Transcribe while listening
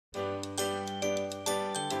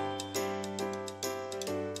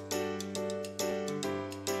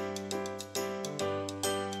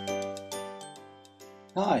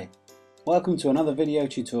Hi, welcome to another video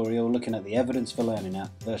tutorial looking at the Evidence for Learning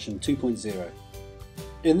app version 2.0.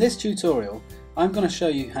 In this tutorial I'm going to show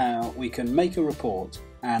you how we can make a report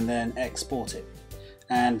and then export it.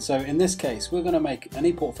 And so in this case we're going to make an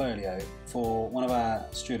e-portfolio for one of our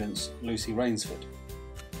students, Lucy Rainsford.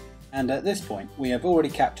 And at this point we have already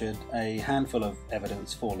captured a handful of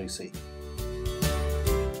evidence for Lucy.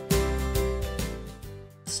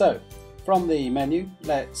 So from the menu,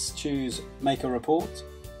 let's choose Make a Report.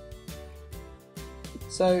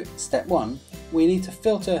 So step 1, we need to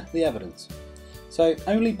filter the evidence. So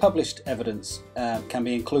only published evidence can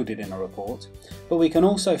be included in a report, but we can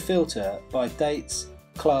also filter by dates,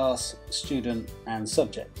 class, student and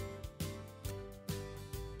subject.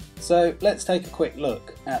 So let's take a quick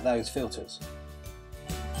look at those filters.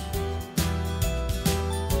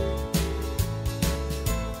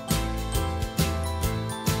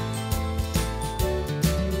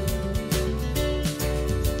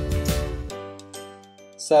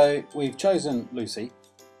 So we've chosen Lucy,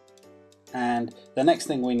 and the next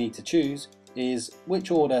thing we need to choose is which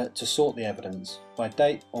order to sort the evidence, by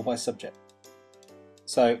date or by subject.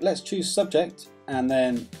 So let's choose subject and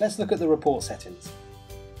then let's look at the report settings.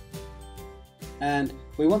 And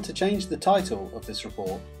we want to change the title of this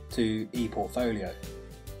report to e-portfolio.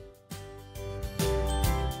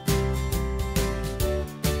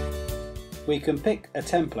 We can pick a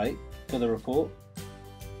template for the report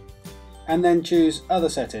and then choose other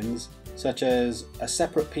settings such as a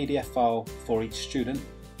separate PDF file for each student,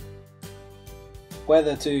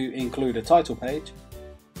 whether to include a title page,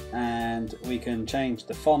 and we can change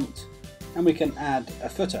the font and we can add a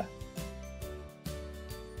footer,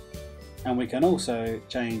 and we can also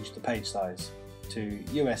change the page size to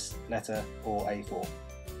US letter or A4.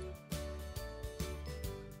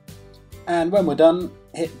 And when we're done,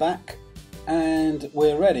 hit back and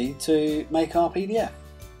we're ready to make our PDF.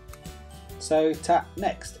 So tap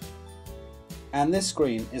Next, and this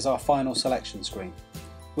screen is our final selection screen.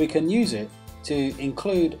 We can use it to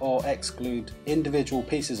include or exclude individual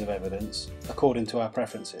pieces of evidence according to our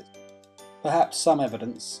preferences. Perhaps some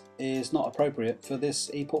evidence is not appropriate for this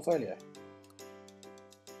e-portfolio.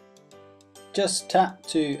 Just tap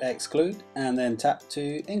to exclude and then tap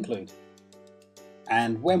to include.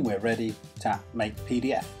 And when we're ready, tap Make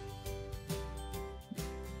PDF.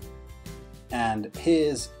 And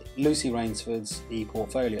here's Lucy Rainsford's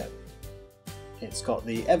e-portfolio. It's got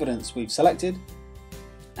the evidence we've selected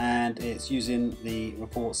and it's using the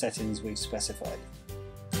report settings we've specified.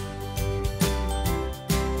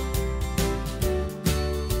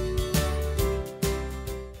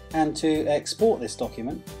 And to export this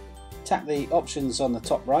document, tap the options on the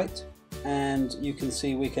top right and you can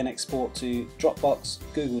see we can export to Dropbox,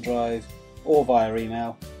 Google Drive or via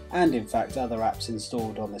email, and in fact other apps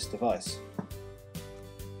installed on this device.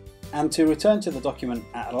 And to return to the document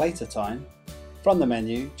at a later time, from the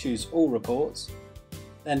menu choose All Reports,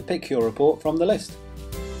 then pick your report from the list.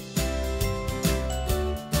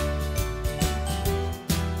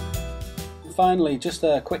 And finally, just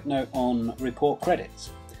a quick note on report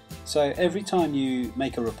credits. So every time you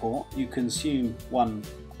make a report you consume 1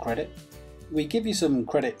 credit. We give you some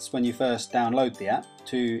credits when you first download the app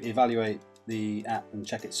to evaluate the app and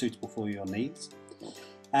check it's suitable for your needs.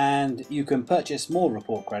 And you can purchase more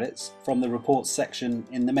report credits from the reports section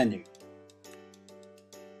in the menu.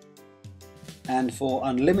 And for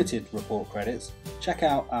unlimited report credits, check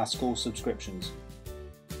out our school subscriptions.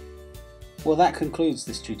 Well, that concludes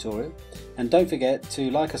this tutorial, and don't forget to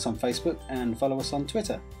like us on Facebook and follow us on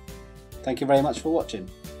Twitter. Thank you very much for watching,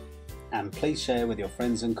 and please share with your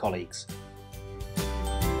friends and colleagues.